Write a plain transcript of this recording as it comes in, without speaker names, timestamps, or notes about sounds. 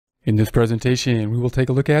In this presentation, we will take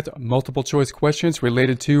a look at multiple choice questions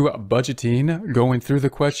related to budgeting, going through the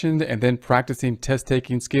question and then practicing test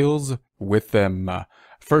taking skills with them.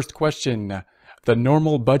 First question, the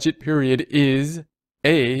normal budget period is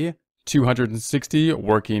A, 260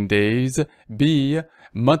 working days, B,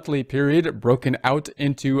 monthly period broken out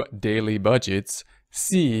into daily budgets,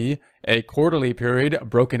 C, a quarterly period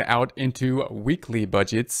broken out into weekly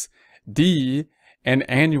budgets, D, an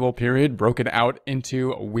annual period broken out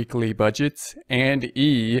into weekly budgets, and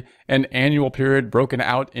E, an annual period broken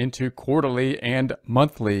out into quarterly and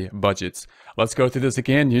monthly budgets. Let's go through this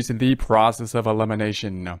again using the process of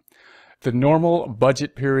elimination. The normal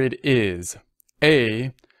budget period is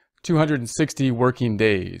A, 260 working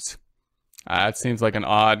days. That seems like an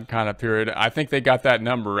odd kind of period. I think they got that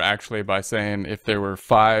number actually by saying if there were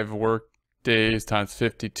 5 work days times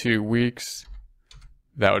 52 weeks,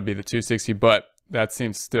 that would be the 260, but that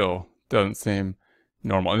doesn't seem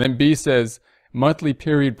normal. And then B says monthly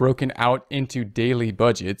period broken out into daily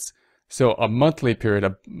budgets. So a monthly period,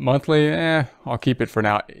 I'll keep it for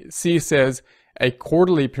now. C says a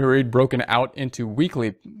quarterly period broken out into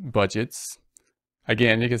weekly budgets.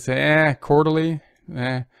 Again, you can say, quarterly.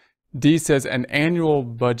 D says an annual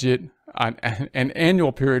budget, an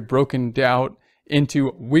annual period broken out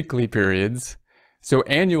into weekly periods. So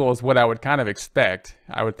annual is what I would kind of expect.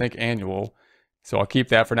 I would think annual. So I'll keep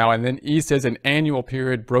that for now. And then E says an annual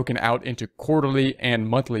period broken out into quarterly and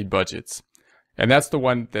monthly budgets. And that's the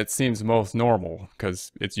one that seems most normal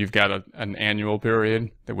because you've got an annual period,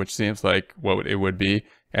 which seems like what it would be.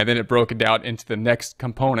 And then it broke it out into the next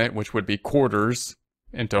component, which would be quarters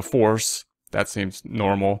into fourths. That seems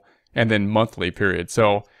normal. And then monthly period.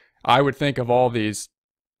 So I would think of all these,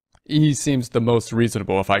 E seems the most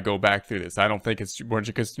reasonable if I go back through this. I don't think because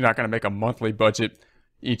you're not going to make a monthly budget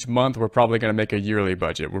each month. We're probably going to make a yearly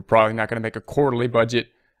budget. We're probably not going to make a quarterly budget.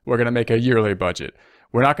 We're going to make a yearly budget.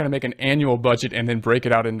 We're not going to make an annual budget and then break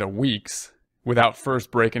it out into weeks without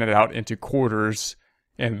first breaking it out into quarters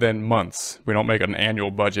and then months. We don't make an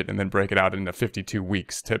annual budget and then break it out into 52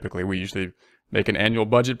 weeks. Typically, we usually make an annual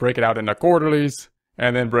budget, break it out into quarterlies,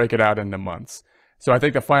 and then break it out into months. So I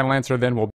think the final answer then will